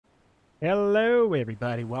Hello,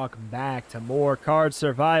 everybody. Welcome back to more Card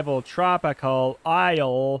Survival Tropical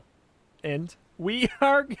Isle. And we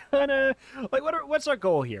are gonna... Like, what's our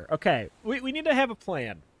goal here? Okay, we need to have a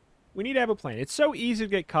plan. We need to have a plan. It's so easy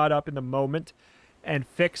to get caught up in the moment and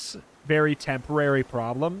fix very temporary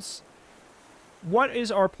problems. What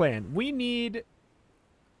is our plan? We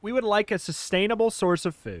would like a sustainable source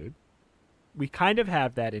of food. We kind of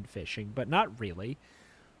have that in fishing, but not really.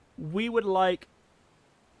 We would like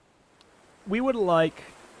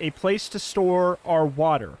a place to store our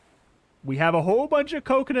water. We have a whole bunch of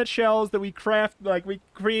coconut shells that we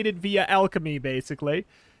created via alchemy, basically.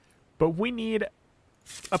 But we need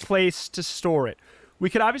a place to store it. We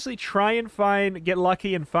could obviously try and get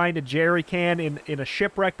lucky and find a jerry can in a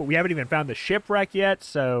shipwreck, but we haven't even found the shipwreck yet,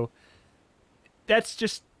 so that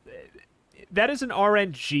is an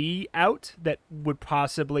RNG out that would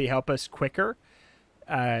possibly help us quicker.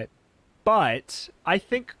 But I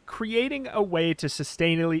think creating a way to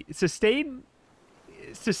sustain a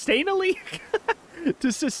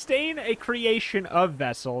creation of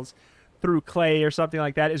vessels through clay or something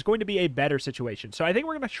like that is going to be a better situation. So I think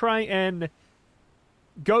we're going to try and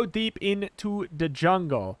go deep into the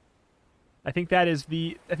jungle. I think that's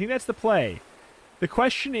the play. The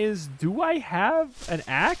question is, do I have an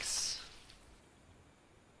axe?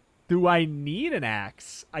 Do I need an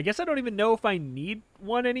axe? I guess I don't even know if I need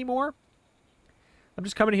one anymore. I'm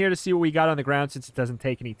just coming here to see what we got on the ground since it doesn't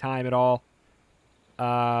take any time at all.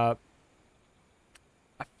 I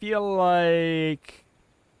feel like...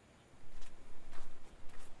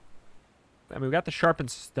 I mean, we got the sharpened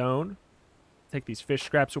stone. Take these fish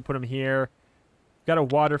scraps, we'll put them here. Got a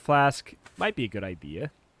water flask. Might be a good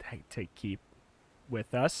idea to keep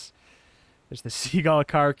with us. There's the seagull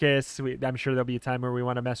carcass. I'm sure there'll be a time where we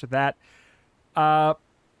want to mess with that.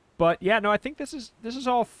 But yeah, no, I think this is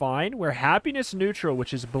all fine. We're happiness neutral,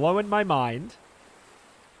 which is blowing my mind.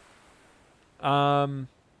 Like,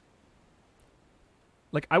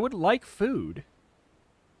 I would like food.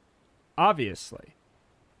 Obviously.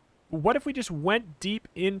 What if we just went deep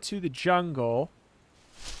into the jungle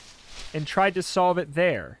and tried to solve it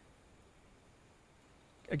there?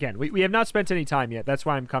 Again, we have not spent any time yet. That's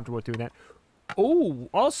why I'm comfortable with doing that. Oh,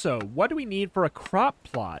 also, what do we need for a crop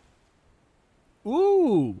plot?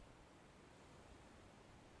 Ooh.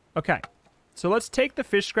 Okay. So let's take the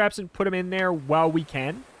fish scraps and put them in there while we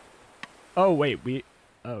can. Oh, wait.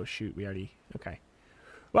 Oh, shoot. We already... Okay.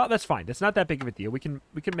 Well, that's fine. That's not that big of a deal. We can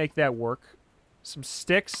make that work. Some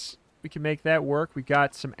sticks. We can make that work. We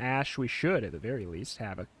got some ash. We should, at the very least,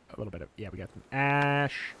 have a little bit of... Yeah, we got some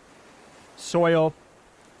ash. Soil.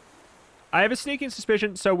 I have a sneaking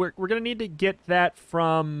suspicion, so we're going to need to get that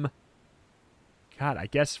from... God, I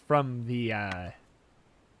guess from the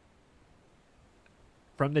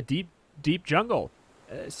deep jungle.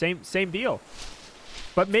 Same deal.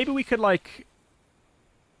 But maybe we could, like,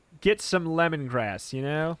 get some lemongrass, you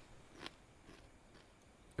know?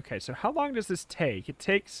 Okay, so how long does this take? It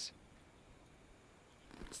takes...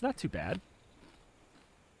 It's not too bad.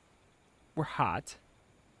 We're hot.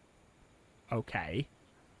 Okay.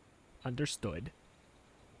 Understood.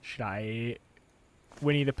 Should I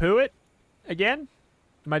Winnie the Pooh it again?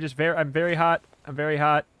 Am I just I'm very hot. I'm very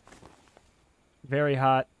hot. Very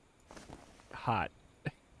hot. Hot.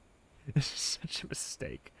 This is such a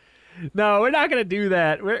mistake. No, we're not gonna do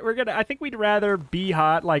that. We're gonna... I think we'd rather be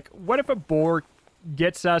hot. Like, what if a boar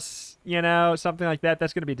gets us, you know, something like that?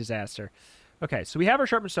 That's gonna be a disaster. Okay, so we have our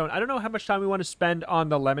sharpened stone. I don't know how much time we want to spend on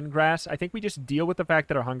the lemongrass. I think we just deal with the fact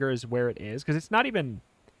that our hunger is where it is, because it's not even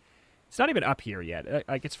up here yet.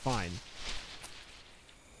 Like, it's fine.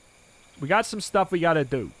 We got some stuff we gotta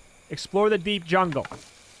do. Explore the deep jungle.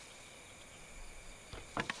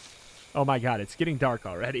 Oh my god, it's getting dark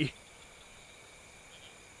already.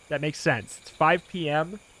 That makes sense. It's 5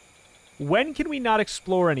 p.m. When can we not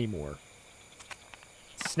explore anymore?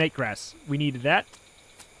 Snake grass. We needed that.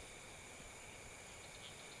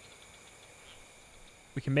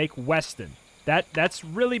 We can make Weston. That's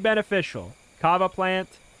really beneficial. Kava plant.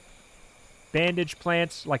 Bandage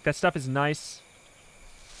plants. Like, that stuff is nice.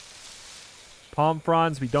 Palm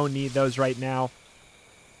fronds. We don't need those right now.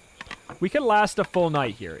 We can last a full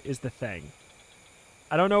night here, is the thing.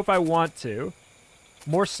 I don't know if I want to.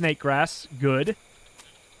 More snake grass. Good.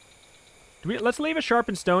 Let's leave a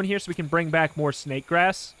sharpened stone here so we can bring back more snake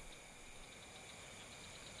grass.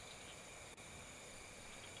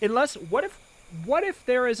 Unless, what if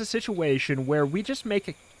there is a situation where we just make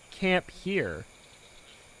a camp here?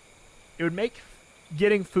 It would make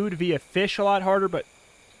getting food via fish a lot harder, but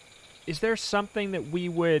is there something that we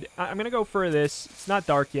would... I'm going to go for this. It's not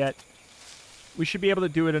dark yet. We should be able to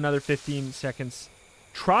do it another 15 seconds.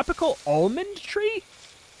 Tropical almond tree?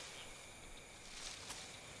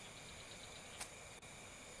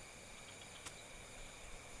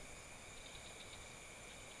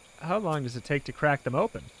 How long does it take to crack them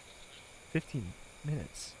open? 15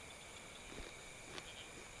 minutes.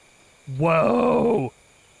 Whoa!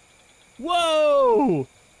 Whoa!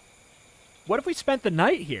 What if we spent the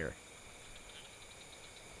night here?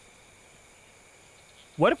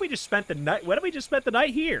 What if we just spent the night? What if we just spent the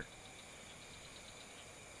night here?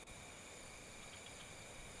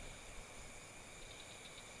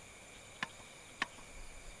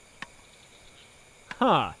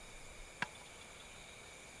 Huh.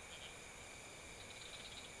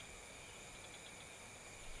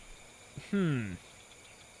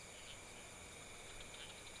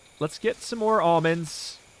 Let's get some more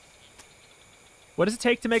almonds. What does it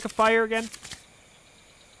take to make a fire again?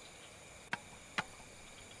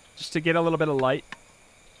 Just to get a little bit of light.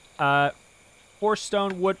 4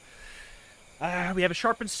 stone wood. We have a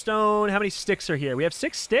sharpened stone. How many sticks are here? We have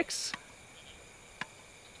 6 sticks.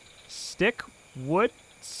 Stick, wood,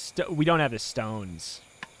 we don't have the stones.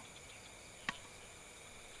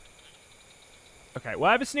 Okay, well,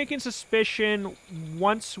 I have a sneaking suspicion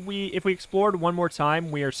if we explored one more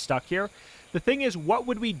time, we are stuck here. The thing is, what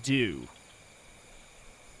would we do?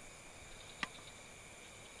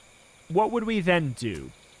 What would we then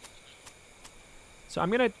do? So I'm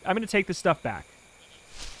gonna take this stuff back.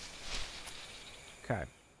 Okay.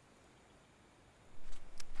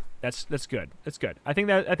 That's good. That's good. I think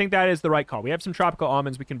that is the right call. We have some tropical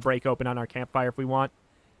almonds we can break open on our campfire if we want.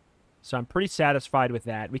 So I'm pretty satisfied with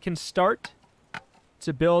that. We can start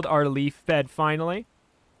to build our leaf bed finally.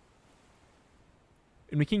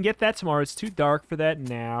 And we can get that tomorrow. It's too dark for that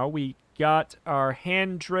now. We got our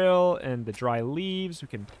hand drill and the dry leaves. We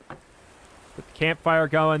can put the campfire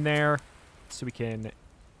going there. So we can...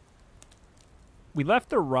 We left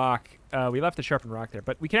the rock. We left the sharpened rock there.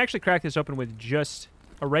 But we can actually crack this open with just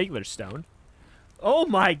a regular stone. Oh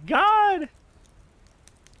my god!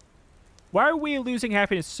 Why are we losing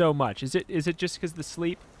happiness so much? Is it just because of the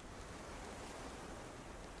sleep?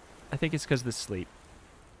 I think it's because of the sleep.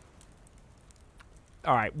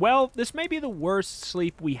 Alright, well, this may be the worst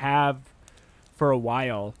sleep we have for a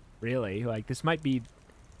while, really. Like, this might be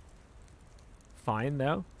fine,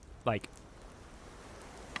 though. Like,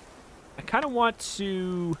 I kind of want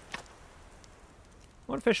to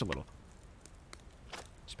fish a little.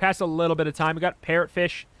 Just pass a little bit of time. We got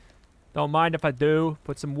parrotfish. Don't mind if I do.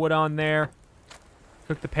 Put some wood on there.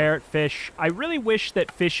 Cook the parrotfish. I really wish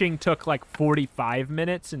that fishing took like 45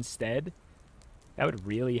 minutes instead. That would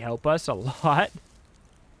really help us a lot.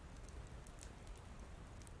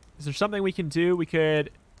 Is there something we can do? We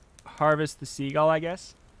could harvest the seagull, I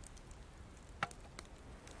guess.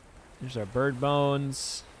 There's our bird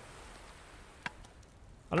bones.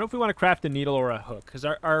 I don't know if we want to craft a needle or a hook, because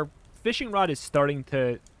our fishing rod is starting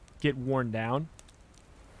to get worn down.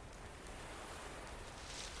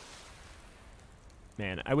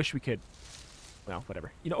 Man, I wish we could... Well,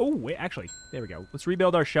 whatever. You know, oh, wait, actually, there we go. Let's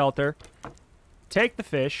rebuild our shelter. Take the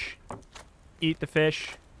fish. Eat the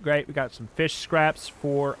fish. Great, we got some fish scraps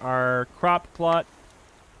for our crop plot.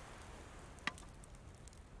 Do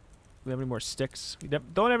we have any more sticks? We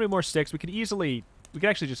don't have any more sticks. We could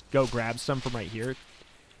actually just go grab some from right here.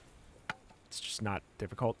 It's just not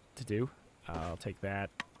difficult to do. I'll take that.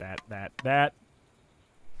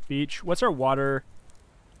 Beach. What's our water?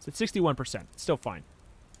 It's at 61%. It's still fine.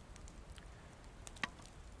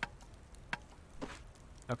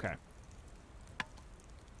 Okay.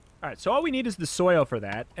 All right, so all we need is the soil for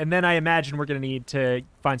that, and then I imagine we're going to need to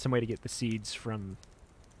find some way to get the seeds from,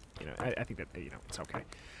 you know, I think that, you know, it's okay.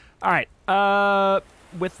 All right,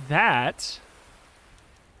 with that,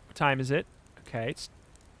 what time is it? Okay, it's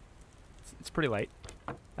pretty late.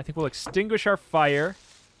 I think we'll extinguish our fire.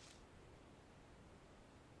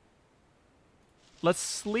 Let's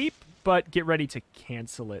sleep, but get ready to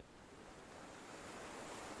cancel it.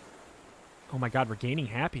 Oh my god, we're gaining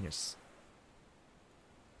happiness.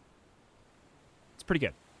 It's pretty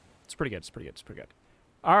good. It's pretty good. It's pretty good. It's pretty good.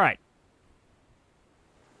 All right.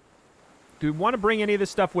 Do we want to bring any of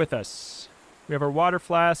this stuff with us? We have our water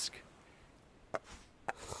flask.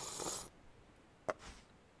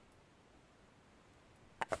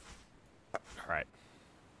 All right.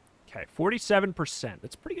 Okay, 47%.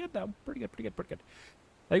 That's pretty good, though. Pretty good, pretty good, pretty good.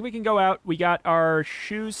 I think we can go out. We got our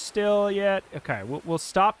shoes still yet. Okay, we'll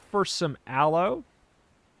stop for some aloe.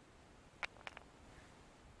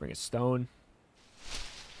 Bring a stone.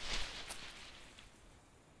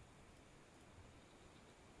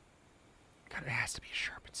 God, it has to be a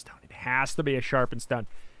sharpened stone. It has to be a sharpened stone.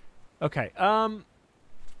 Okay,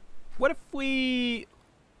 what if we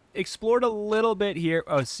explored a little bit here.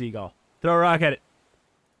 Oh, seagull. Throw a rock at it.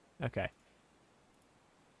 Okay.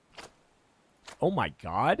 Oh my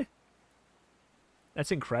god.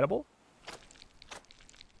 That's incredible.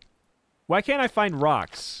 Why can't I find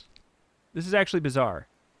rocks? This is actually bizarre.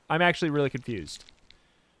 I'm actually really confused.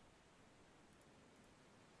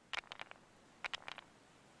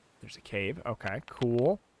 There's a cave. Okay,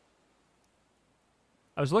 cool.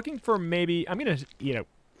 I was looking for maybe... I'm going to eat a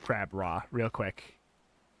crab raw real quick.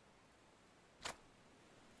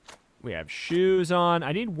 We have shoes on.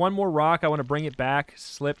 I need one more rock. I want to bring it back.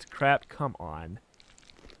 Slipped. Crap. Come on.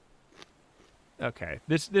 Okay.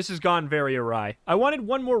 This has gone very awry. I wanted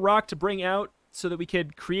one more rock to bring out so that we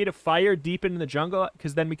could create a fire deep in the jungle,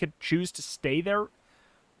 because then we could choose to stay there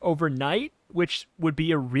overnight, which would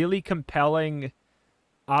be a really compelling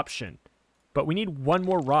option. But we need one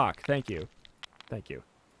more rock. Thank you. Thank you.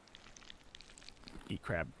 Eat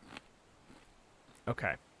crab.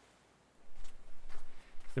 Okay.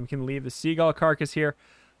 Then we can leave the seagull carcass here.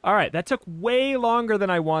 All right, that took way longer than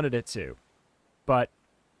I wanted it to. But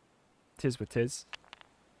tis what tis.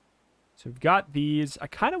 So we've got these. I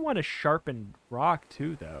kind of want a sharpened rock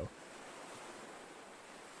too, though.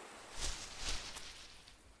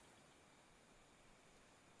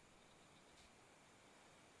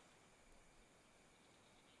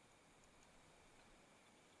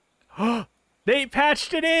 They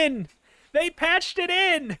patched it in! They patched it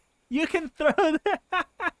in! You can throw the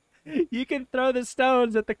you can throw the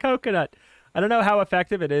stones at the coconut. I don't know how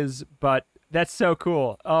effective it is, but that's so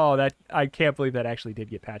cool. Oh, that I can't believe that actually did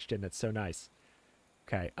get patched in. That's so nice.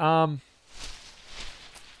 Okay. Okay,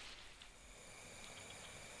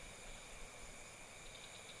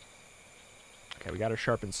 we got our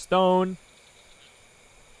sharpened stone.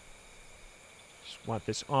 Just want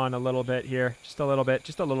this on a little bit here. Just a little bit.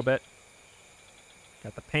 Just a little bit.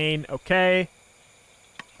 Got the pane. Okay.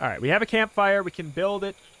 All right, we have a campfire. We can build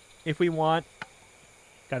it if we want.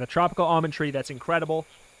 Got a tropical almond tree. That's incredible.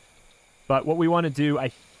 But what we want to do, I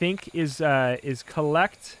think, is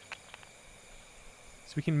collect.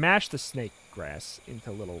 So we can mash the snake grass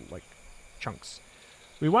into little, like, chunks.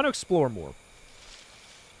 We want to explore more.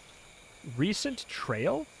 Recent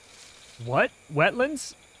trail? What?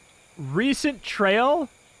 Wetlands? Recent trail?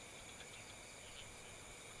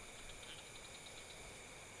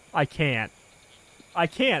 I can't. I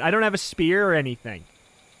can't. I don't have a spear or anything.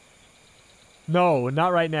 No,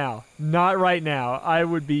 not right now. Not right now. I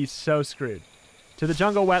would be so screwed. To the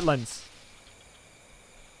jungle wetlands.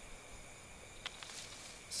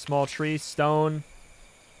 Small tree, stone.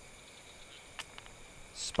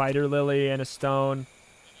 Spider lily and a stone.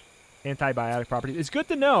 Antibiotic properties. It's good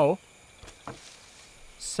to know.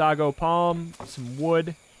 Sago palm. Some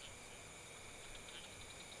wood.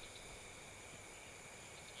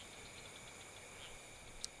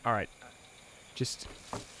 All right. Just...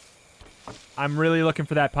 I'm really looking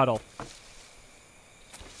for that puddle.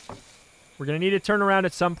 We're going to need to turn around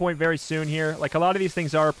at some point very soon here. Like, a lot of these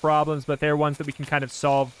things are problems, but they're ones that we can kind of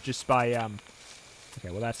solve just by, Okay,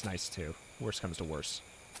 well, that's nice, too. Worst comes to worse.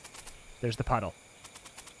 There's the puddle.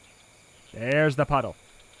 There's the puddle.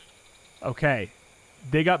 Okay.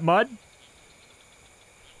 Dig up mud.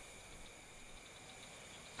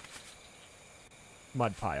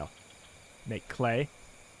 Mud pile. Make clay.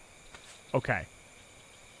 Okay.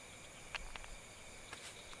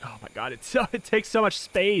 Oh my god, it takes so much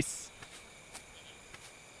space.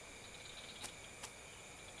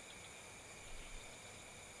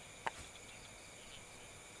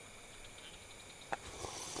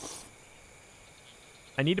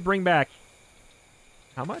 I need to bring back...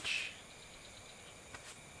 How much?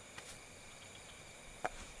 I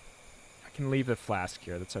can leave the flask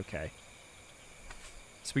here, that's okay.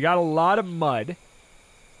 So we got a lot of mud.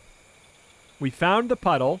 We found the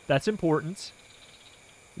puddle. That's important.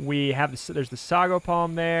 We have the, there's the sago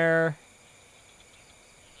palm there.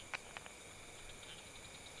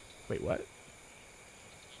 Wait, what?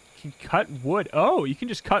 You can cut wood. Oh, you can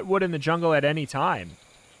just cut wood in the jungle at any time.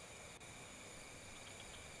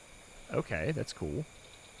 Okay, that's cool.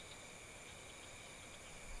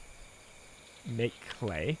 Make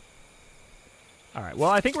clay. All right, well,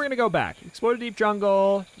 I think we're going to go back. Explore the deep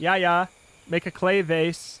jungle. Yeah. Make a clay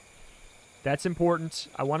vase. That's important.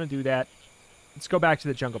 I want to do that. Let's go back to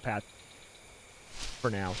the jungle path for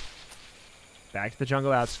now. Back to the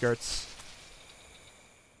jungle outskirts.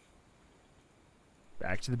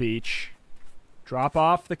 Back to the beach. Drop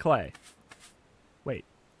off the clay. Wait.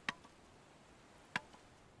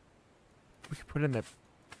 We could put in the...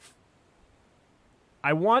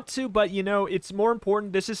 I want to, but, you know, it's more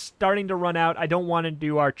important. This is starting to run out. I don't want to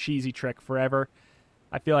do our cheesy trick forever.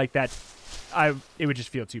 I feel like that it would just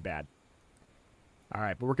feel too bad. All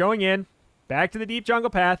right, but we're going in. Back to the deep jungle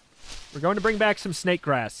path. We're going to bring back some snake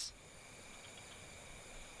grass.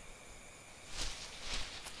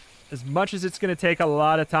 As much as it's going to take a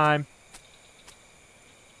lot of time,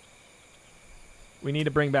 we need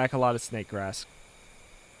to bring back a lot of snake grass.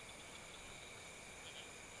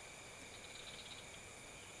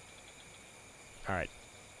 All right.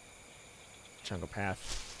 Jungle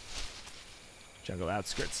path. Jungle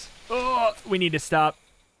outskirts. Oh, we need to stop.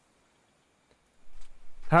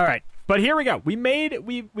 All right. But here we go.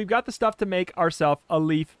 We've got the stuff to make ourselves a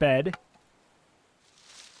leaf bed.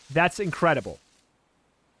 That's incredible.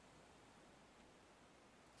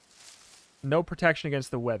 No protection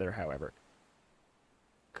against the weather, however.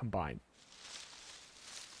 Combine.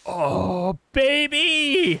 Oh,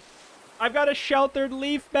 baby! I've got a sheltered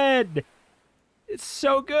leaf bed. It's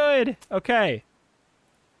so good. Okay.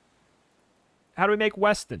 How do we make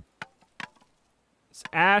Weston? Is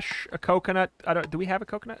ash a coconut? Do we have a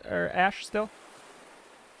coconut or ash still?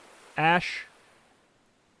 Ash.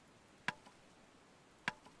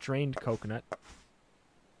 Drained coconut.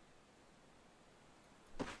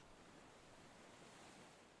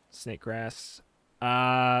 Snake grass. We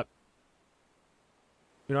don't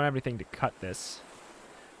have anything to cut this.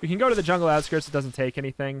 We can go to the jungle outskirts. It doesn't take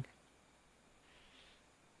anything.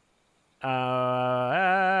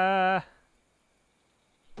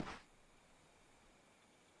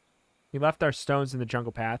 We left our stones in the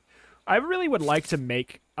jungle path. I really would like to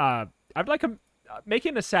make...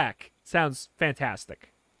 making a sack sounds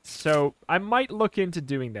fantastic. So I might look into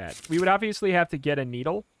doing that. We would obviously have to get a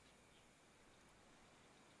needle.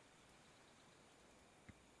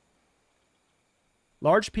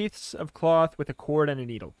 Large piece of cloth with a cord and a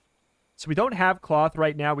needle. So we don't have cloth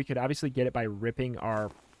right now. We could obviously get it by ripping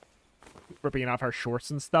it off our shorts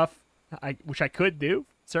and stuff. Which I could do,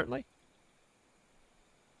 certainly.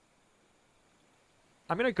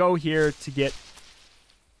 I'm going to go here to get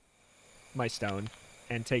my stone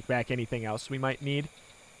and take back anything else we might need.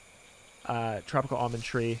 Tropical almond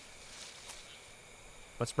tree.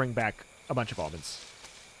 Let's bring back a bunch of almonds.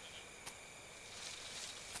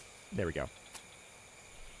 There we go.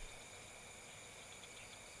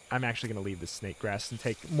 I'm actually going to leave the snake grass and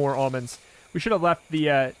take more almonds. We should have left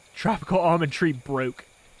the tropical almond tree broke.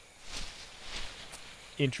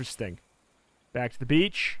 Interesting. Back to the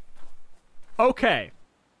beach. Okay.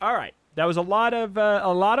 All right. That was a lot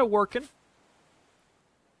of working.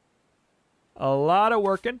 A lot of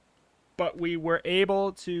working. But we were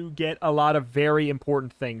able to get a lot of very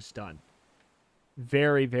important things done.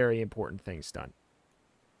 Very, very important things done.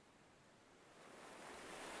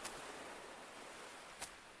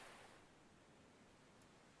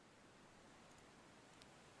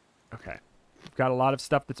 Okay. We've got a lot of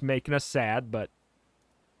stuff that's making us sad, but...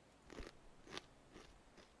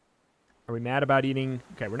 Are we mad about eating...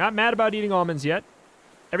 Okay, we're not mad about eating almonds yet.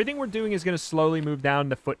 Everything we're doing is going to slowly move down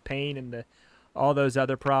the foot pain and all those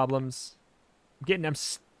other problems. I'm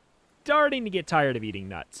starting to get tired of eating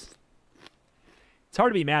nuts. It's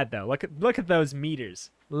hard to be mad, though. Look at those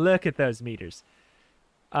meters. Look at those meters.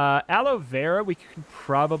 Aloe vera, we can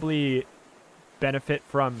probably benefit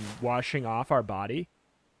from washing off our body.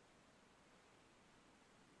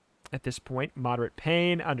 At this point, moderate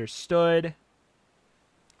pain, understood.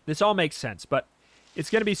 This all makes sense, but it's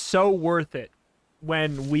going to be so worth it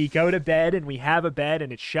when we go to bed and we have a bed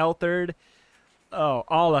and it's sheltered. Oh,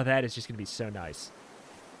 all of that is just going to be so nice.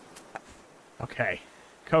 Okay.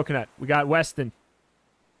 Coconut. We got Weston.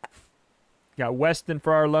 Got Weston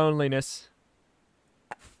for our loneliness.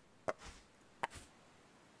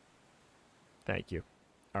 Thank you.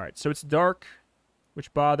 All right, so it's dark,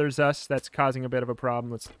 which bothers us. That's causing a bit of a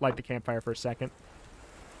problem. Let's light the campfire for a second.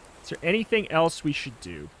 Is there anything else we should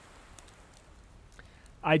do?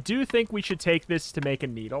 I do think we should take this to make a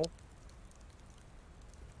needle.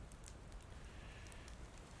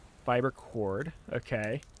 Fiber cord.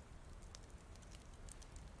 Okay.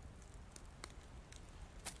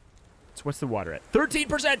 So what's the water at?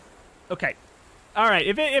 13%! Okay. All right.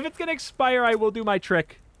 If it's going to expire, I will do my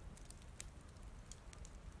trick.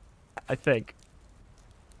 I think.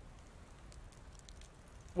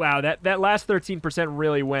 Wow, that last 13%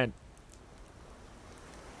 really went.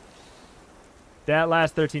 That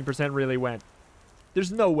last 13% really went.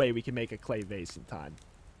 There's no way we can make a clay vase in time.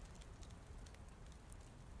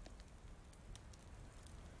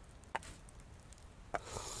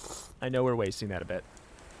 I know we're wasting that a bit.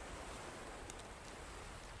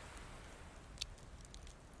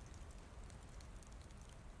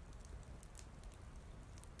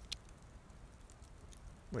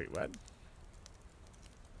 Wait, what?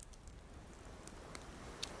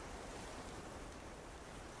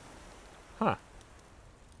 Huh.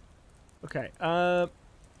 Okay, how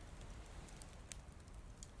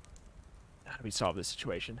do we solve this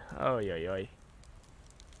situation? Oh, yoy.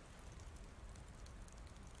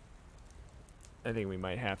 I think we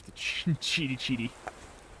might have to cheaty.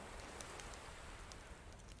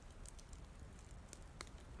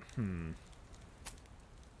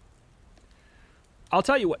 I'll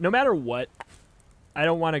tell you what, no matter what, I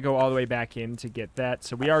don't want to go all the way back in to get that,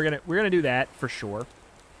 so we're gonna do that for sure.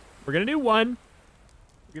 We're gonna do one.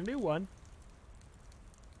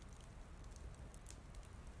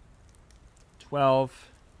 12.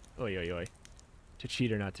 Oy. To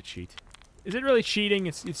cheat or not to cheat? Is it really cheating?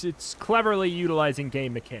 It's cleverly utilizing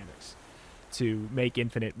game mechanics to make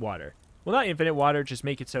infinite water. Well, not infinite water, just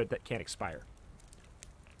make it so that can't expire.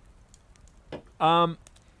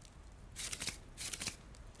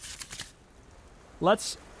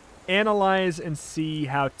 Let's analyze and see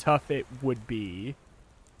how tough it would be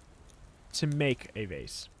to make a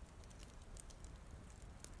vase.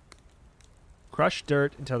 Crush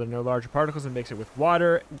dirt until there are no larger particles and mix it with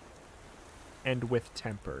water and with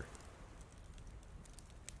temper.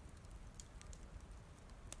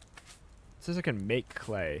 It says I can make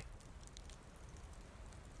clay.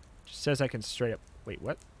 Just says I can straight up... Wait,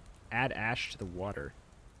 what? Add ash to the water.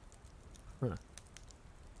 Huh.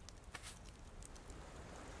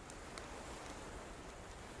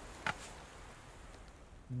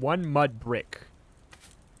 One mud brick.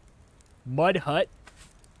 Mud hut.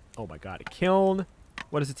 Oh my god, a kiln.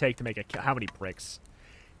 What does it take to make a kiln? How many bricks?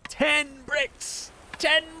 10 bricks!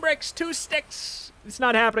 10 bricks, 2 sticks! It's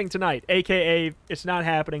not happening tonight. AKA, it's not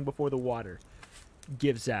happening before the water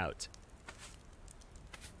gives out.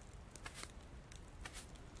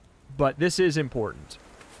 But this is important.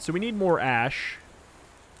 So we need more ash.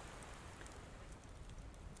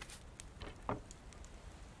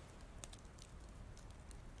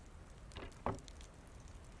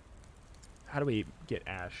 How do we get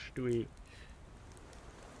ash? Do we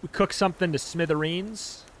cook something to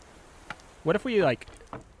smithereens? What if we, like...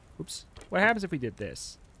 Oops. What happens if we did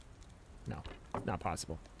this? No. Not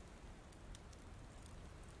possible.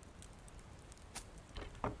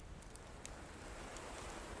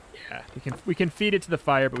 Yeah. We can feed it to the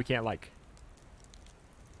fire, but we can't, like...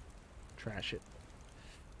 trash it.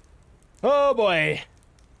 Oh, boy!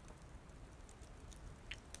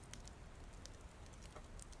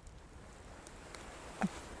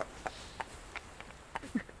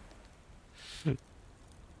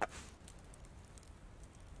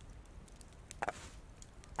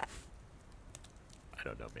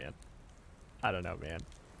 I don't know, man.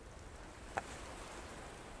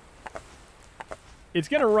 It's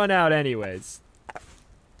gonna run out anyways.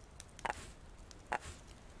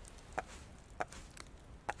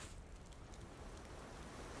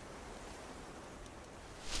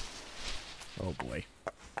 Oh boy.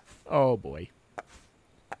 Oh boy.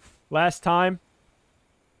 Last time.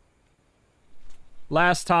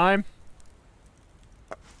 Last time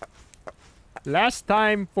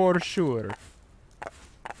for sure.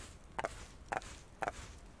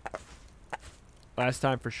 Last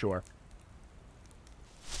time for sure.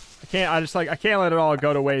 I can't let it all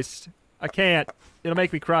go to waste. I can't. It'll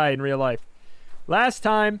make me cry in real life. Last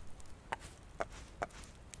time.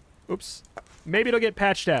 Oops. Maybe it'll get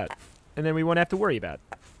patched out. And then we won't have to worry about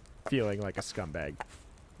feeling like a scumbag.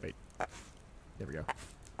 Wait. There we go.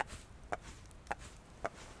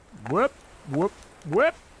 Whoop. Whoop.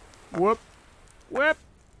 Whoop. Whoop. Whoop.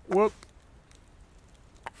 Whoop.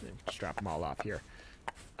 Just drop them all off here.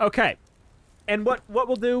 Okay. And what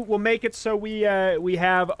we'll do, we'll make it so we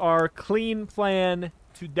have our clean plan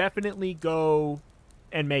to definitely go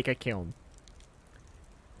and make a kiln.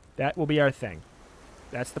 That will be our thing.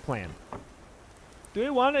 That's the plan. Do we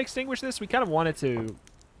want to extinguish this? We kind of want it to...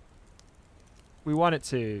 We want it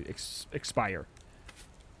to expire.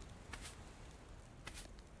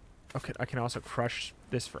 Okay, I can also crush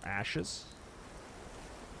this for ashes.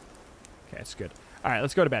 Okay, that's good. All right,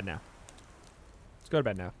 let's go to bed now. Let's go to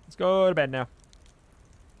bed now. Let's go to bed now.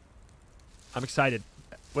 I'm excited.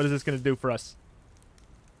 What is this going to do for us?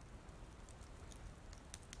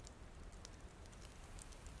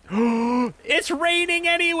 It's raining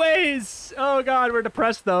anyways! Oh god, we're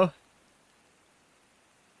depressed though.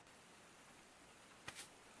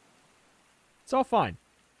 It's all fine.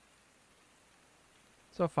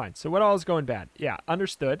 It's all fine. So what all is going bad? Yeah,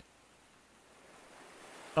 understood.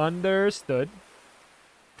 Understood.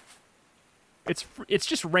 It's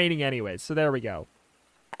just raining anyways, so there we go.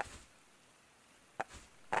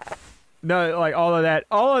 No, like all of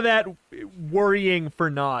that worrying for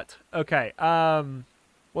naught. Okay.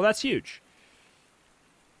 Well, that's huge.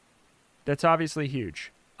 That's obviously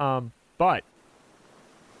huge. But but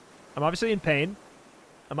I'm obviously in pain.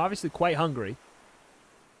 I'm obviously quite hungry.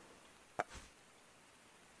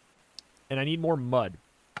 And I need more mud.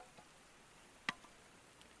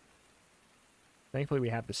 Thankfully, we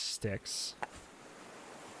have the sticks.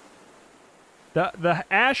 The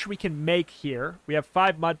ash we can make here. We have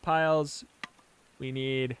 5 mud piles. We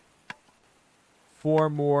need 4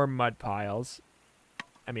 more mud piles.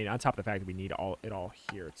 I mean, on top of the fact that we need it all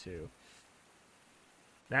here, too.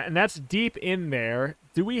 And that's deep in there.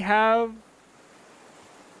 Do we have...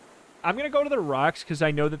 I'm going to go to the rocks because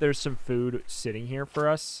I know that there's some food sitting here for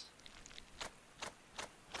us.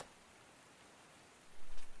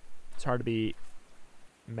 It's hard to be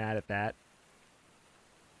mad at that.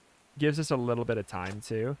 Gives us a little bit of time,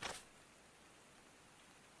 too.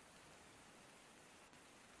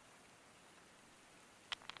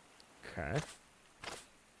 Okay.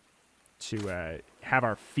 To have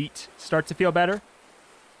our feet start to feel better.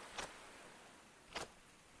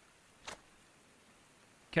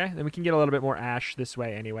 Okay, then we can get a little bit more ash this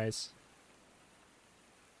way anyways.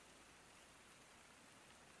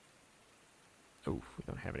 Oh, we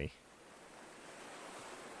don't have any.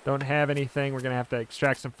 Don't have anything. We're going to have to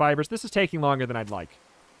extract some fibers. This is taking longer than I'd like.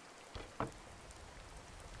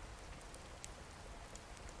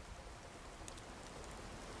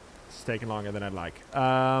 It's taking longer than I'd like.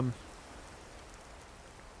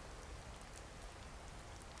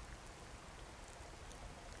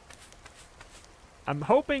 I'm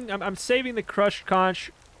hoping... I'm saving the crushed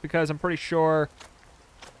conch because I'm pretty sure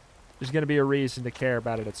there's going to be a reason to care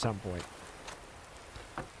about it at some point.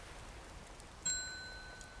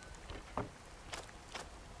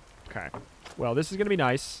 Okay. Well, this is going to be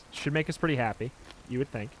nice. Should make us pretty happy, you would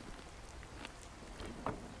think.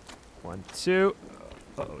 1, 2.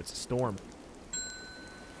 Uh-oh, it's a storm.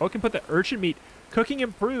 Oh, it can put the urchin meat. Cooking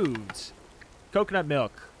improved. Coconut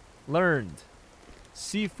milk. Learned.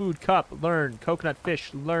 Seafood cup. Learned. Coconut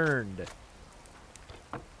fish. Learned.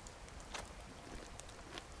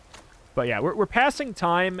 But yeah, we're passing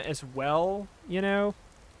time as well, you know.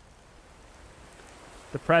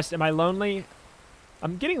 Depressed. Am I lonely?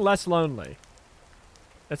 I'm getting less lonely.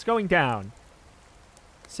 That's going down.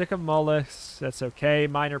 Sick of mollusks. That's okay.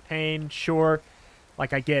 Minor pain. Sure.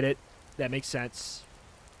 Like, I get it. That makes sense.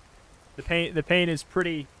 The pain is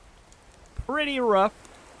pretty rough.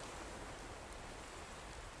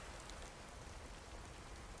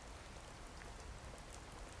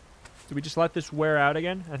 Do we just let this wear out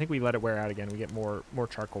again? I think we let it wear out again. We get more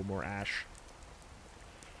charcoal, more ash.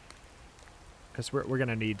 Because we're going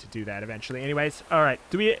to need to do that eventually. Anyways, all right.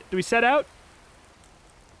 Do we set out?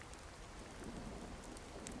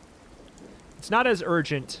 It's not as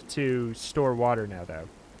urgent to store water now, though.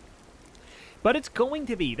 But it's going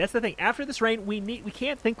to be. That's the thing. After this rain, we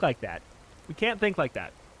can't think like that. We can't think like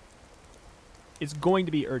that. It's going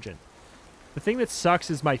to be urgent. The thing that sucks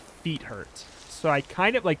is my feet hurt. So I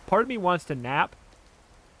kind of, like, part of me wants to nap.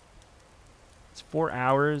 It's 4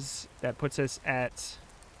 hours. That puts us at...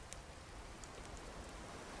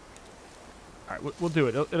 All right, we'll do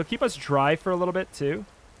it. It'll keep us dry for a little bit, too.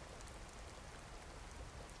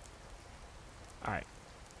 All right.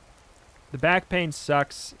 The back pain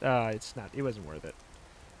sucks. It's not. It wasn't worth it.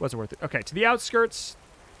 Wasn't worth it. Okay, to the outskirts.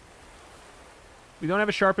 We don't have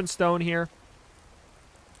a sharpened stone here.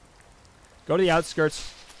 Go to the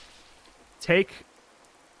outskirts. Take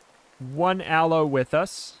 1 aloe with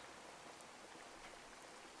us.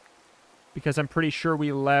 Because I'm pretty sure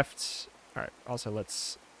we left... All right, also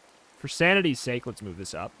let's... For sanity's sake, let's move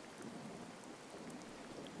this up.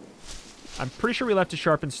 I'm pretty sure we left a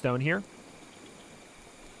sharpened stone here.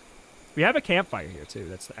 We have a campfire here, too.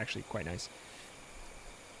 That's actually quite nice.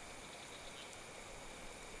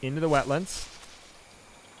 Into the wetlands.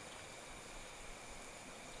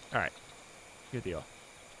 All right. Good deal.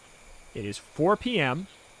 It is 4 p.m.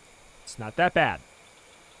 It's not that bad.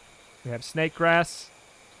 We have snake grass.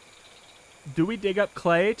 Do we dig up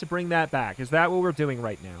clay to bring that back? Is that what we're doing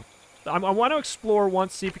right now? I want to explore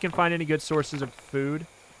once, see if we can find any good sources of food.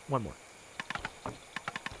 One more.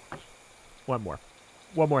 One more.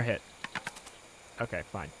 One more hit. Okay,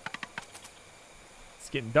 fine. It's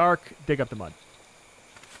getting dark. Dig up the mud.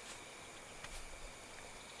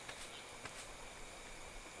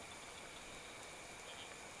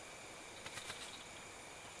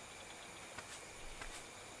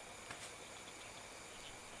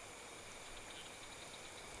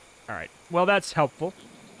 All right. Well, that's helpful.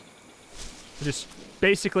 We're just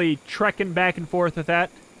basically trekking back and forth with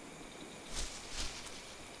that.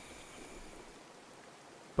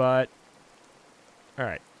 But, all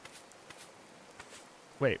right.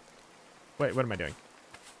 Wait, what am I doing?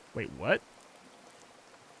 Wait, what?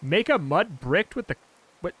 Make a mud brick with the...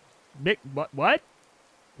 What? What?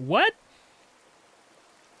 What?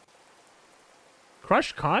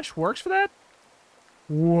 Crushed conch works for that?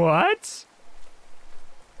 What?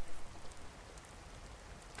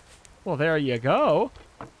 Well, there you go.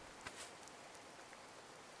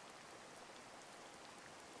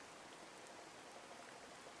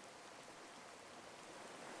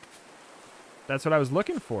 That's what I was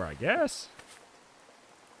looking for, I guess.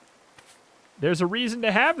 There's a reason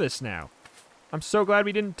to have this now. I'm so glad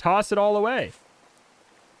we didn't toss it all away.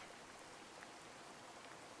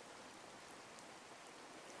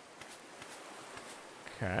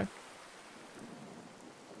 Okay.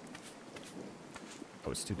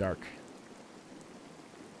 Oh, it's too dark.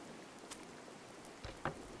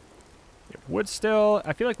 We have wood still.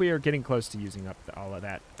 I feel like we are getting close to using up all of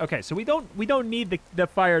that. Okay, so we don't need the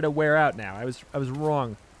fire to wear out now. I was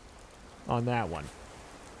wrong on that one.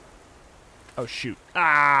 Oh shoot.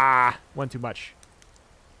 Ah! One too much.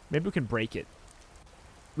 Maybe we can break it.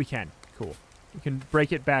 We can. Cool. We can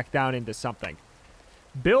break it back down into something.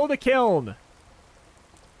 Build a kiln!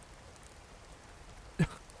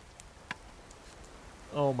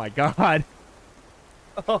 Oh my god.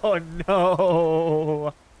 Oh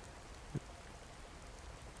no.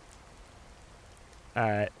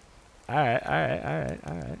 Alright. Alright.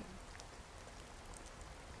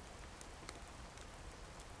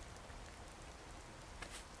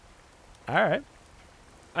 Alright.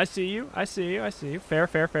 I see you.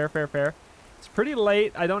 Fair. It's pretty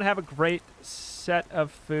late. I don't have a great set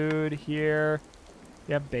of food here.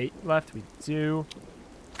 We have bait left. We do.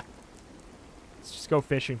 Let's just go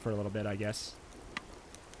fishing for a little bit, I guess.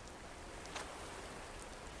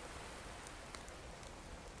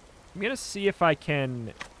 I'm gonna see if I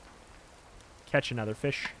can catch another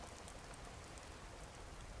fish.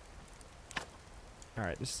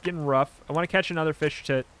 Alright, this is getting rough. I want to catch another fish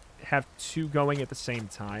to have two going at the same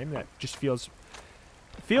time. That just feels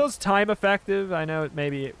time effective. I know it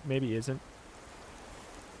maybe isn't.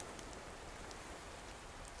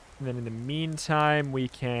 And then in the meantime, we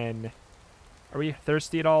can... Are we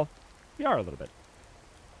thirsty at all? We are a little bit.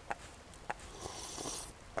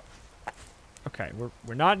 Okay,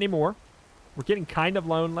 we're not anymore. We're getting kind of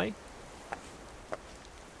lonely.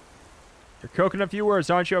 You're cooking a few words,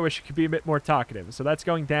 aren't you? I wish you could be a bit more talkative. So that's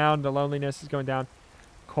going down. The loneliness is going down.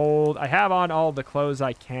 Cold. I have on all the clothes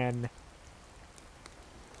I can.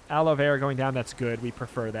 Aloe vera going down. That's good. We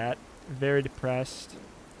prefer that. Very depressed.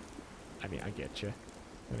 I mean, I get you.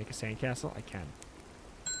 Can I make a sandcastle? I can.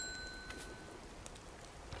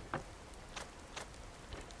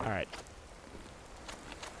 Alright.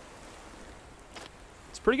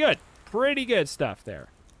 It's pretty good. Pretty good stuff there.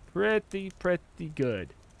 Pretty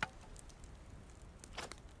good.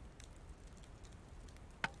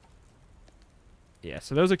 Yeah,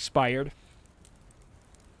 so those expired.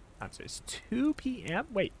 I'm sorry, it's 2 p.m.?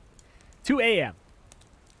 Wait. 2 a.m.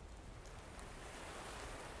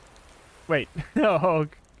 Wait. Oh,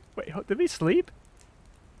 wait, did we sleep?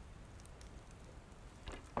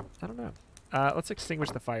 I don't know. Let's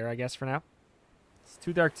extinguish the fire, I guess, for now. It's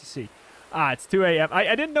too dark to see. Ah, it's 2 a.m.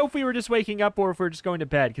 I didn't know if we were just waking up or if we are just going to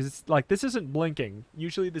bed, because it's like, this isn't blinking.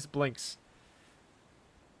 Usually this blinks.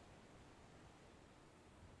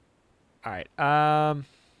 Alright,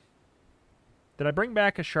 did I bring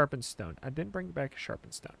back a sharpened stone? I didn't bring back a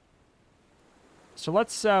sharpened stone. So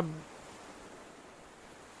let's go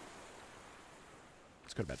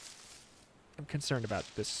to bed. I'm concerned about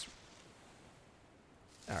this.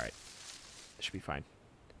 Alright. It should be fine.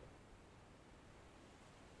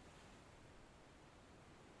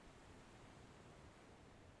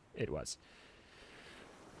 It was.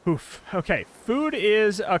 Oof. Okay, food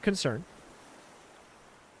is a concern.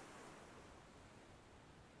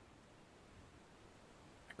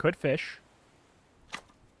 I could fish.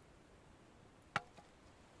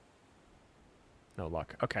 No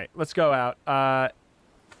luck. Okay, let's go out.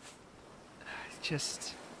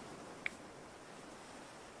 Just...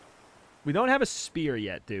 We don't have a spear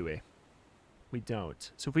yet, do we? We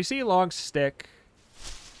don't. So if we see a long stick,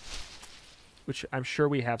 which I'm sure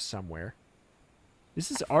we have somewhere.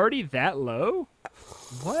 This is already that low?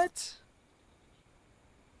 What?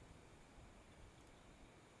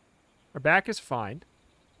 Our back is fine,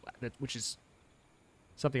 which is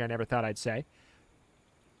something I never thought I'd say.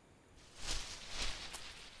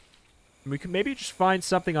 We could maybe just find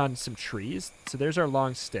something on some trees. So there's our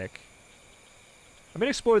long stick. I'm going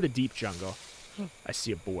to explore the deep jungle. I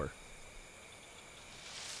see a boar.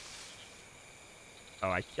 Oh,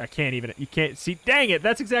 I can't even... You can't see... Dang it!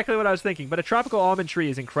 That's exactly what I was thinking. But a tropical almond tree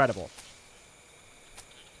is incredible.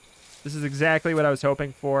 This is exactly what I was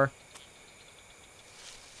hoping for.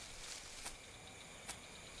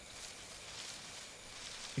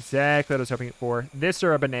 Exactly what I was hoping for. This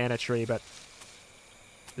or a banana tree, but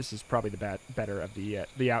this is probably the better of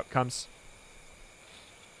the outcomes.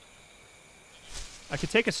 I could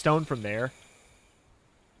take a stone from there,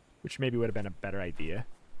 which maybe would have been a better idea.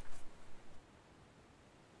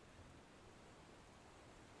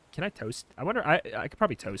 Can I toast? I wonder. I could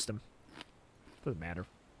probably toast them. Doesn't matter.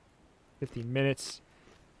 15 minutes.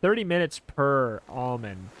 30 minutes per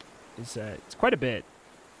almond is it's quite a bit.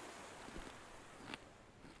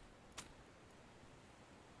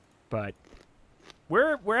 But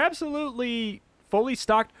we're absolutely fully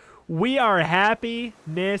stocked. We are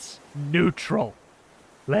happiness neutral.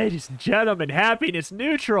 Ladies and gentlemen, happiness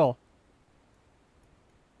neutral.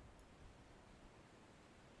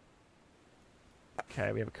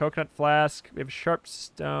 Okay, we have a coconut flask. We have a sharp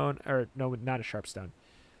stone. Or, no, not a sharp stone.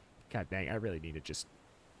 God dang, I really need to just...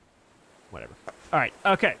 Whatever. Alright,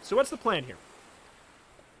 okay. So what's the plan here?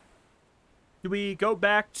 Do we go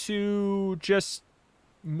back to just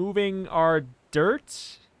moving our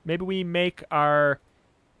dirt? Maybe we make our...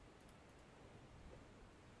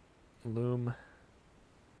 loom...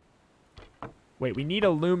 Wait, we need a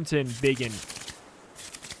loom to embiggen.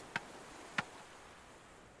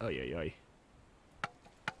 Oy, oy, oy.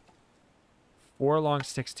 4 long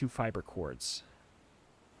sticks, 2 fiber cords.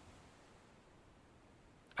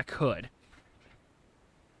 I could.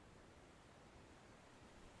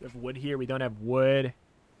 We have wood here. We don't have wood.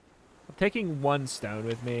 I'm taking 1 stone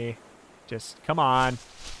with me. Just, come on.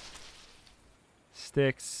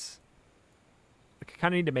 Sticks. I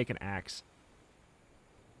kind of need to make an axe.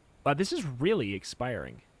 Wow, this is really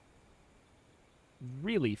expiring.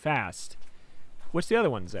 Really fast. What's the other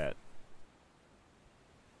ones at?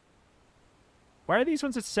 Why are these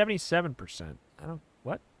ones at 77%? I don't...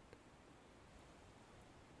 What?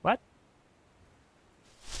 What?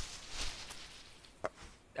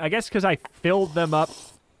 I guess because I filled them up.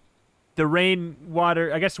 The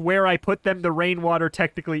rainwater... I guess where I put them, the rainwater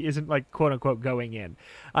technically isn't, like, quote-unquote going in.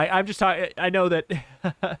 I'm just talking... I know that...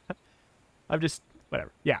 I'm just...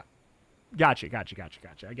 Whatever. Yeah. Gotcha.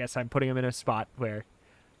 I guess I'm putting them in a spot where...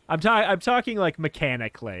 I'm talking, like,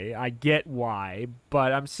 mechanically. I get why,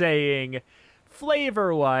 but I'm saying...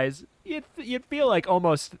 Flavor-wise, you'd feel like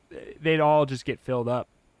almost they'd all just get filled up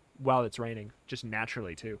while it's raining, just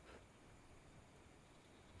naturally, too.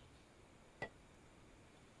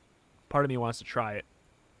 Part of me wants to try it.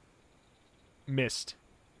 Missed.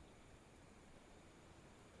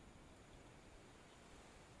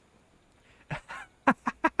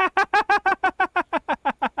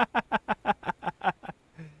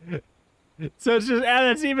 So it's just,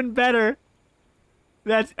 that's even better.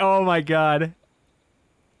 That's, oh my god.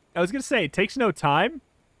 I was going to say, it takes no time.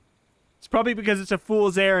 It's probably because it's a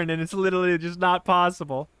fool's errand and it's literally just not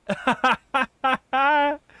possible.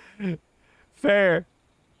 Fair.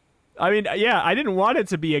 I mean, yeah, I didn't want it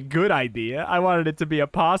to be a good idea. I wanted it to be a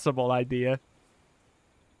possible idea.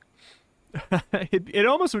 it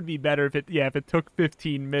almost would be better if it took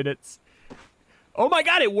 15 minutes. Oh my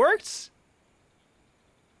god, it works!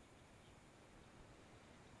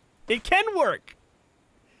 It can work!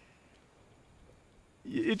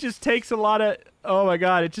 It just takes a lot of... Oh my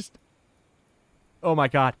god, it just... Oh my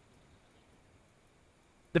god.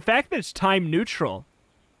 The fact that it's time neutral.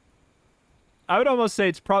 I would almost say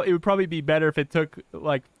it would probably be better if it took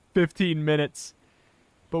like 15 minutes,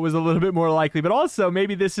 but was a little bit more likely. But also,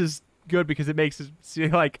 maybe this is good because it makes it seem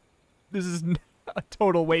like this is a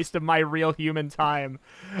total waste of my real human time.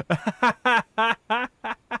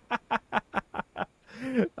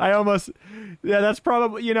 I almost... Yeah, that's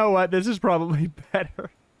probably... You know what? This is probably better.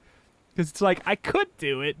 Because it's like, I could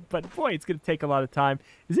do it, but boy, it's going to take a lot of time.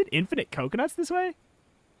 Is it infinite coconuts this way?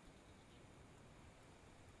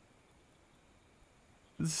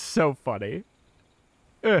 This is so funny.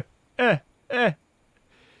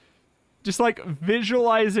 Just like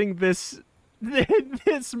visualizing this...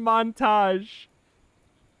 this montage.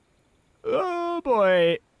 Oh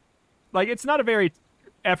boy. Like, it's not a very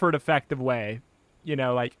effort-effective way. You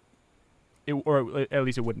know, like, or at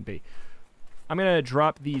least it wouldn't be. I'm going to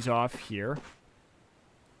drop these off here.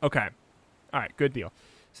 Okay. All right, good deal.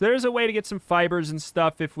 So there's a way to get some fibers and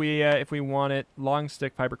stuff if we want it. Long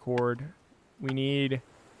stick, fiber cord. We need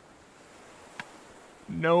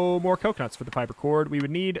no more coconuts for the fiber cord. We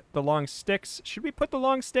would need the long sticks. Should we put the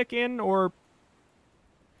long stick in, or...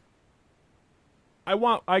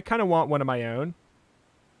 I kind of want one of my own.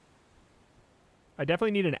 I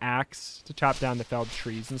definitely need an axe to chop down the felled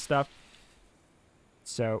trees and stuff.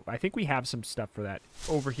 So, I think we have some stuff for that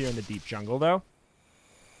over here in the deep jungle, though.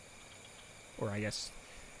 Or, I guess,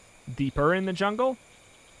 deeper in the jungle.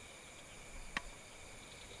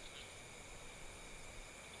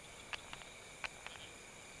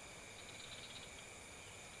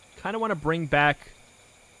 kind of want to bring back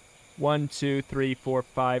 1, 2, 3, 4,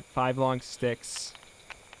 5 long sticks.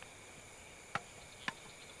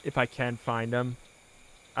 If I can find them.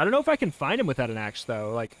 I don't know if I can find them without an axe,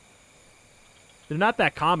 though. Like, they're not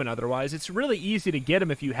that common otherwise. It's really easy to get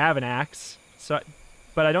them if you have an axe. So,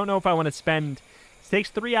 but I don't know if I want to spend... It takes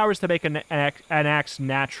 3 hours to make an axe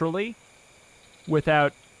naturally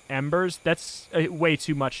without embers. That's way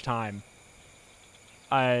too much time.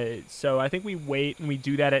 So I think we wait and we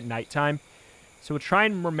do that at nighttime. So we'll try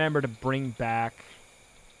and remember to bring back...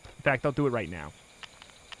 In fact, I'll do it right now.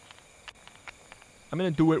 I'm going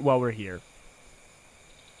to do it while we're here.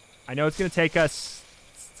 I know it's going to take us...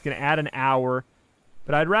 It's going to add an hour.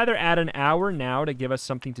 But I'd rather add an hour now to give us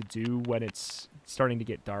something to do when it's starting to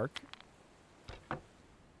get dark.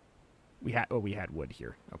 We had wood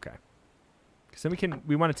here. Okay. Because then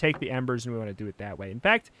we want to take the embers and we want to do it that way. In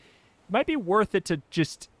fact, it might be worth it to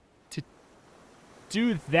just to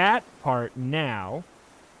do that part now.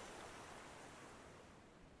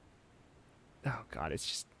 Oh god,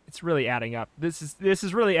 it's really adding up. This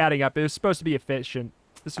is really adding up. It was supposed to be efficient.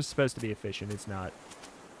 This was supposed to be efficient. It's not.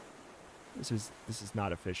 This is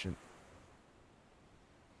not efficient.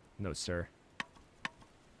 No, sir.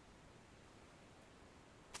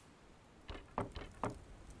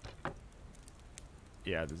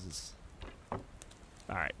 Yeah, this is...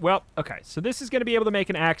 Alright, well, okay. So this is going to be able to make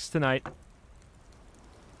an axe tonight.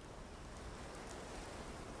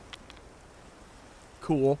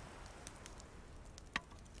 Cool.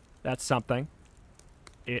 That's something.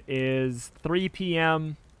 It is 3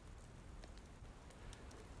 p.m.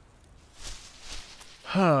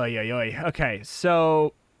 Oh, yeah. Okay,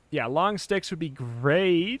 so... Yeah, long sticks would be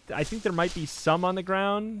great. I think there might be some on the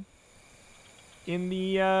ground in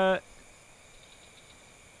the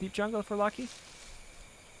deep jungle if we're lucky.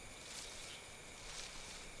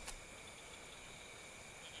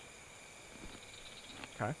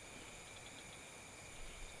 Okay.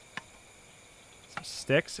 Some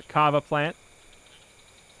sticks, a kava plant.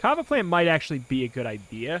 Kava plant might actually be a good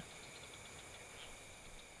idea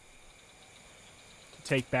to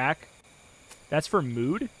take back. That's for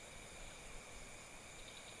mood.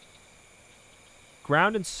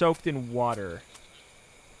 Ground and soaked in water.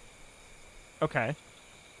 Okay.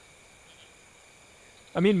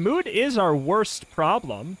 I mean, mood is our worst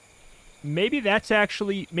problem. Maybe that's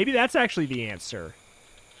actually the answer.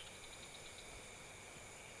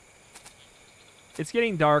 It's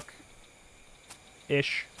getting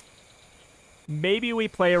dark-ish. Maybe we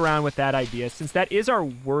play around with that idea, since that is our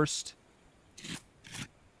worst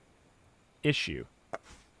issue.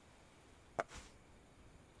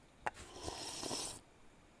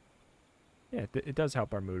 Yeah, it does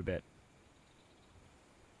help our mood a bit.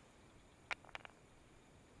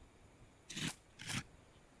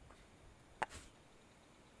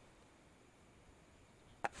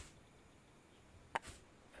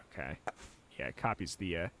 Okay. Yeah, it copies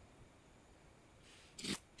the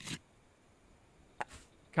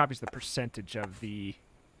percentage of the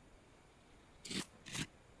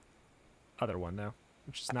other one, though,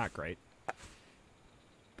 which is not great.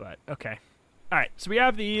 But, okay. Alright, so we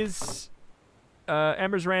have these.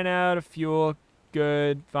 Embers ran out of fuel.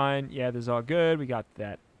 Good, fine. Yeah, this is all good. We got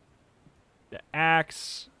that. The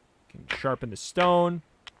axe. Can sharpen the stone.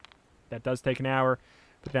 That does take an hour.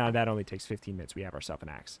 But now that only takes 15 minutes. We have ourselves an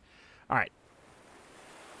axe. Alright.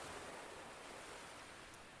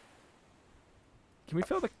 Can we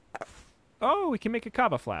fill the... Oh, we can make a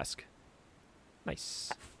kava flask.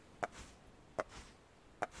 Nice.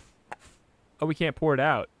 Oh, we can't pour it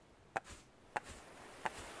out.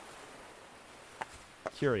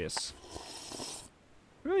 Curious.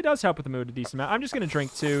 It really does help with the mood a decent amount. I'm just going to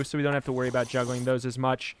drink too, so we don't have to worry about juggling those as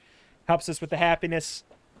much. Helps us with the happiness.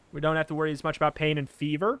 We don't have to worry as much about pain and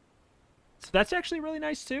fever. So that's actually really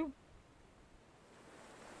nice too.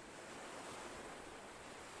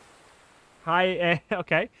 Hi,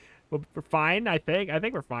 okay. Well, we're fine, I think. I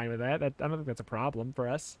think we're fine with that. I don't think that's a problem for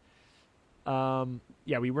us.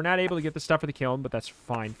 Yeah, we were not able to get the stuff for the kiln, but that's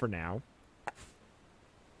fine for now.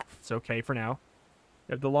 It's okay for now.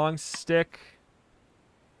 We have the long stick.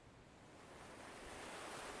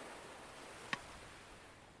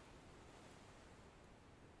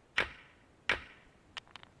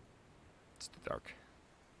 It's too dark.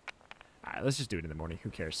 Alright, let's just do it in the morning. Who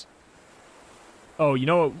cares? Oh, you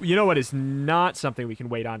know what is not something we can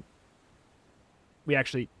wait on? We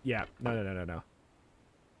actually... Yeah. No.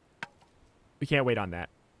 We can't wait on that.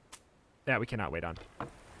 That we cannot wait on.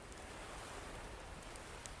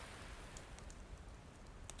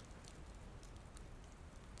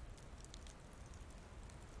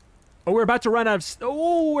 Oh, we're about to run out of...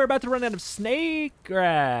 Oh, we're about to run out of snake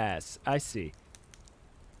grass. I see.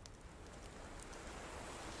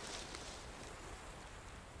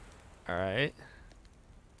 All right.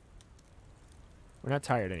 We're not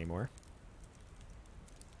tired anymore.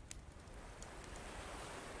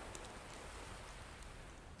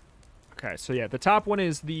 Okay, so yeah, the top one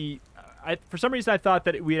is the... for some reason, I thought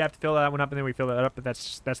that we'd have to fill that one up, and then we fill that up, but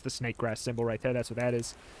that's the snake grass symbol right there. That's what that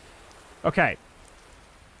is. Okay.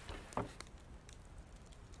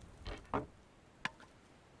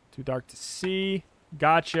 Too dark to see.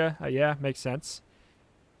 Gotcha. Yeah, makes sense.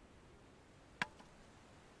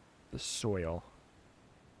 The soil.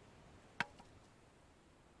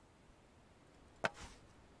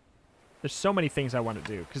 There's so many things I want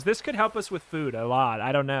to do, because this could help us with food a lot.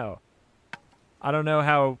 I don't know. I don't know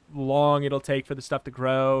how long it'll take for the stuff to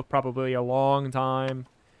grow. Probably a long time.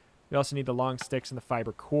 We also need the long sticks and the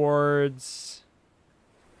fiber cords.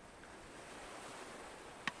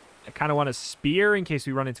 I kind of want a spear in case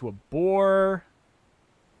we run into a boar.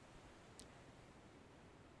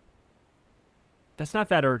 That's not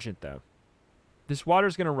that urgent, though. This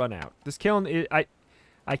water's going to run out. This kiln...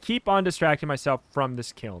 I keep on distracting myself from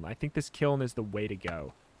this kiln. I think this kiln is the way to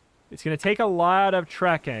go. It's going to take a lot of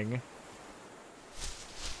trekking.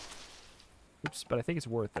 Oops, but I think it's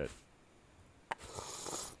worth it.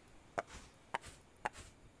 Let's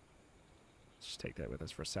just take that with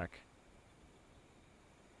us for a sec.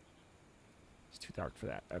 It's too dark for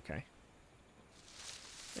that. Okay.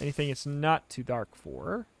 Anything it's not too dark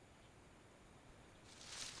for.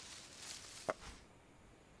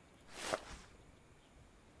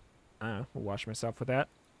 We'll wash myself with that.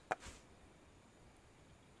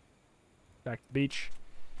 Back to the beach.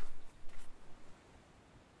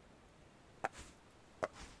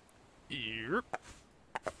 Yep.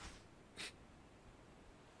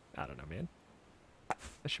 I don't know, man.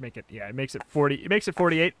 That should make it... Yeah, it makes it 40... It makes it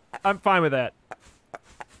 48. I'm fine with that.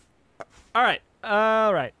 Alright.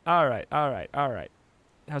 Alright. Alright. Alright. Alright.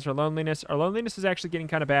 How's our loneliness? Our loneliness is actually getting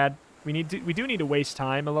kind of bad. We do need to waste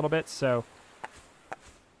time a little bit, so...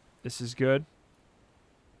 This is good.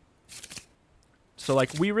 So,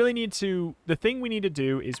 like, we really need to... The thing we need to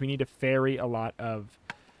do is we need to ferry a lot of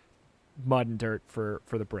mud and dirt for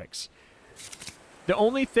the bricks. The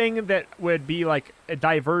only thing that would be, like, a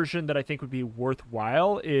diversion that I think would be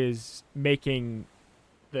worthwhile is making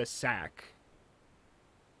the sack.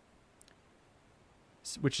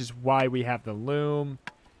 Which is why we have the loom.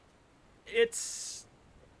 It's...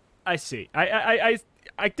 I see. I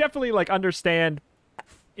definitely, like, understand...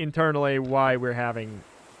 internally why we're having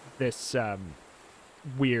this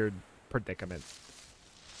weird predicament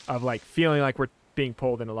of like feeling like we're being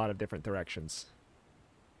pulled in a lot of different directions,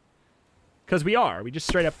 because we just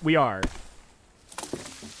straight up we are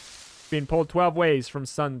being pulled 12 ways from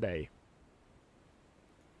Sunday.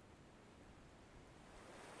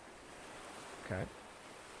 Okay,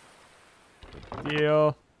 good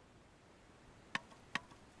deal.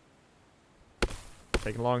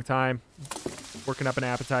 Taking a long time. Working up an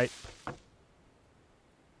appetite.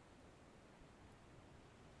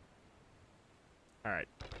 Alright.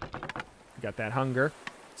 We got that hunger.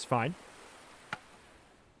 It's fine.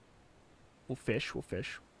 We'll fish. We'll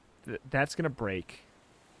fish. That's going to break.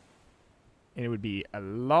 And it would be a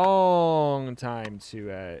long time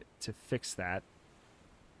to fix that.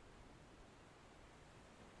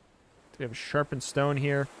 Do we have a sharpened stone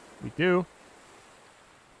here? We do.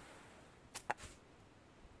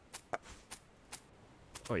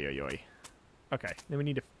 Oy, oy, oy. Okay, then we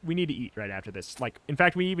need to eat right after this. Like, in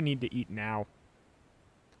fact, we even need to eat now.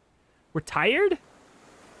 We're tired?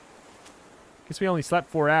 Guess we only slept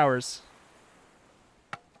 4 hours.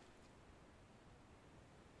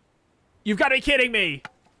 You've got to be kidding me!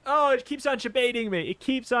 Oh, it keeps on debating me. It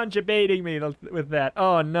keeps on debating me with that.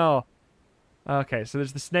 Oh, no. Okay, so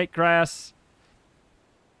there's the snake grass.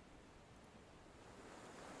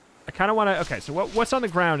 I kind of want to... Okay, so what's on the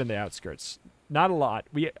ground in the outskirts? Not a lot.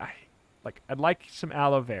 I'd like some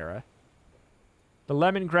aloe vera. The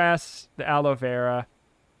lemongrass, the aloe vera.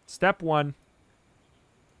 Step 1.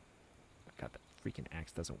 God, that freaking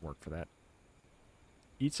axe doesn't work for that.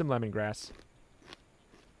 Eat some lemongrass.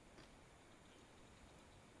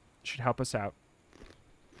 Should help us out.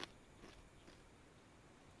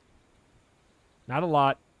 Not a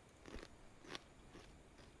lot.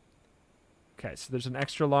 Okay, so there's an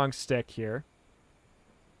extra long stick here.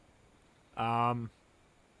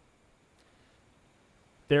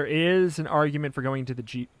 There is an argument for going to the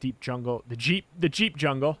deep jungle, the Jeep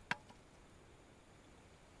jungle,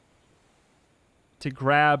 to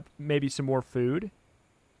grab maybe some more food.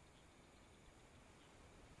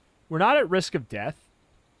 We're not at risk of death.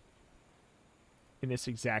 in this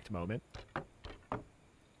exact moment.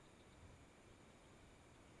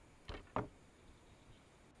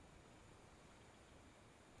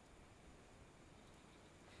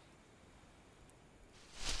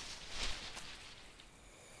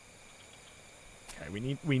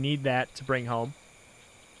 Okay, we need that to bring home.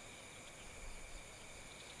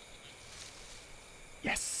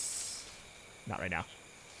 Yes. Not right now.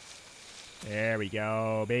 There we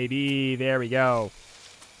go, baby. There we go.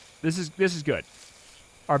 This is good.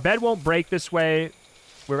 Our bed won't break this way.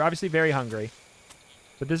 We're obviously very hungry,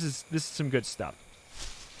 but this is some good stuff.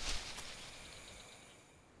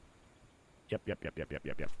 Yep.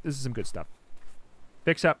 This is some good stuff.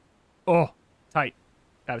 Fix up. Oh, tight.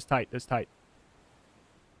 That was tight. That's tight.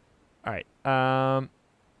 All right. I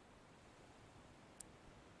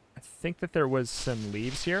think that there was some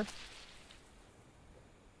leaves here.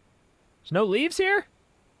 There's no leaves here?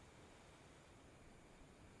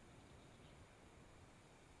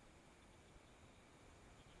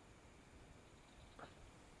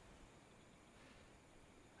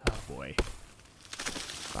 Oh, boy.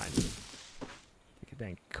 Fine. Take a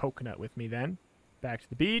dang coconut with me then. Back to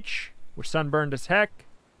the beach. We're sunburned as heck.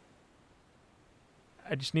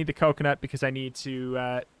 I just need the coconut because I need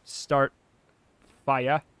to start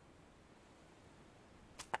fire.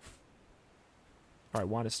 Or I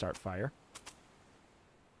want to start fire.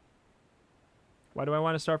 Why do I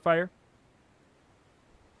want to start fire?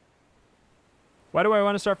 Why do I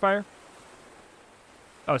want to start fire?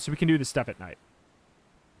 Oh, so we can do this stuff at night.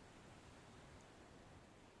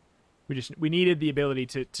 We needed the ability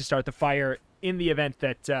to start the fire in the event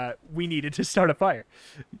that we needed to start a fire.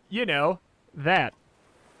 You know, that.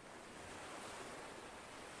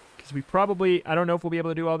 Because we probably... I don't know if we'll be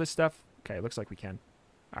able to do all this stuff. Okay, looks like we can.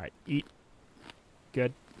 All right, eat.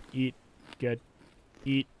 Good. Eat. Good.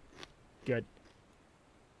 Eat. Good.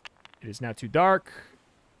 It is now too dark.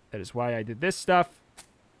 That is why I did this stuff.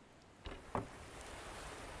 Get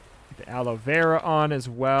the aloe vera on as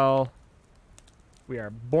well. We are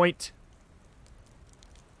buoyant.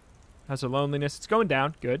 How's the loneliness? It's going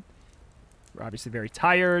down. Good. We're obviously very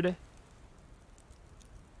tired.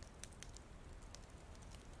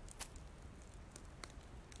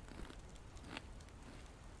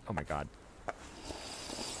 Oh my god.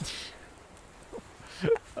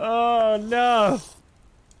 Oh no.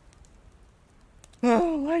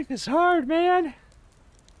 Oh, life is hard, man.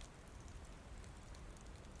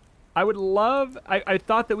 I would love... I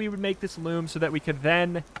thought that we would make this loom so that we could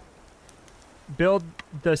then build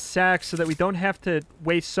the sacks so that we don't have to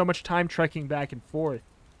waste so much time trekking back and forth.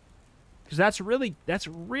 Because that's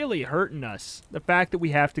really hurting us. The fact that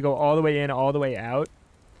we have to go all the way in, all the way out.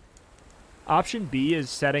 Option B is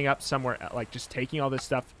setting up somewhere, like just taking all this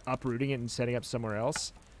stuff, uprooting it, and setting up somewhere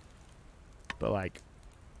else. But like,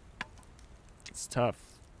 it's tough.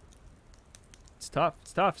 It's tough.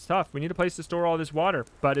 It's tough. It's tough. We need a place to store all this water,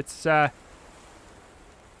 but it's a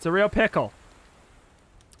real pickle.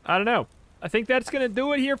 I don't know. I think that's gonna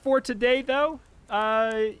do it here for today, though.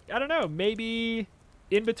 I don't know. Maybe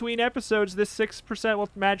in between episodes, this 6% will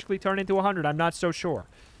magically turn into 100. I'm not so sure.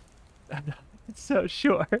 I'm not so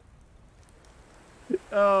sure.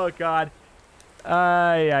 Oh God.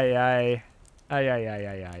 Ay.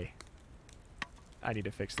 I need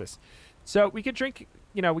to fix this. So we could drink,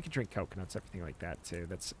 you know, we could drink coconuts, everything like that too.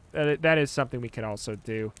 That is something we could also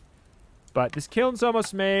do. But this kiln's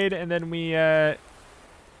almost made, and then we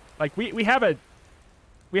like we have an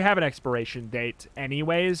expiration date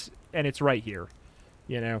anyways, and it's right here.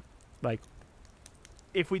 You know, like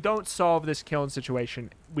if we don't solve this kiln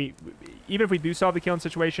situation, even if we do solve the kiln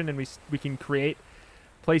situation and we can create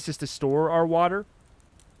places to store our water,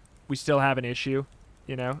 we still have an issue,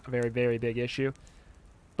 you know, a very, very big issue.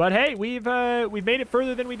 But hey, we've made it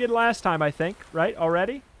further than we did last time, I think, right?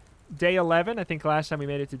 Already? Day 11. I think last time we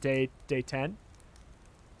made it to day 10.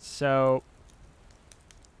 So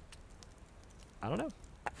I don't know.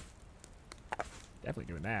 Definitely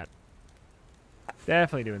doing that.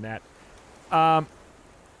 Definitely doing that.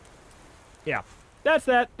 Yeah. That's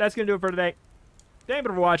that. That's going to do it for today. Thank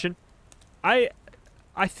you for watching. I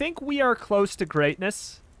think we are close to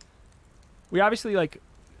greatness. We obviously, like,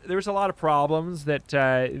 there was a lot of problems that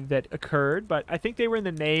that occurred, but I think they were in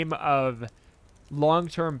the name of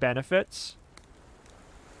long-term benefits.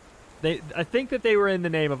 I think that they were in the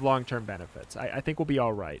name of long-term benefits. I think we'll be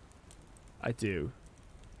all right. I do.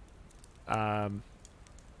 Yeah.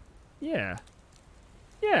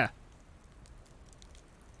 Yeah.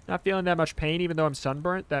 Not feeling that much pain, even though I'm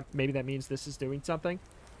sunburnt. Maybe that means this is doing something.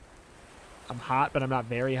 I'm hot, but I'm not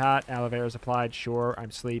very hot. Aloe vera's applied. Sure,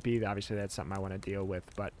 I'm sleepy. Obviously, that's something I want to deal with.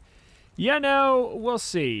 But, you know, we'll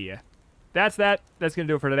see. that's that. That's going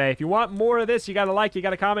to do it for today. If you want more of this, you got to like, you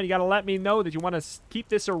got to comment, you got to let me know that you want to keep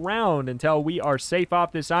this around until we are safe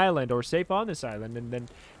off this island or safe on this island and then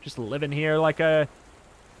just living here like a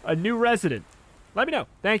new resident. Let me know.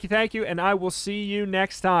 Thank you, and I will see you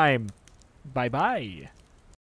next time. Bye-bye.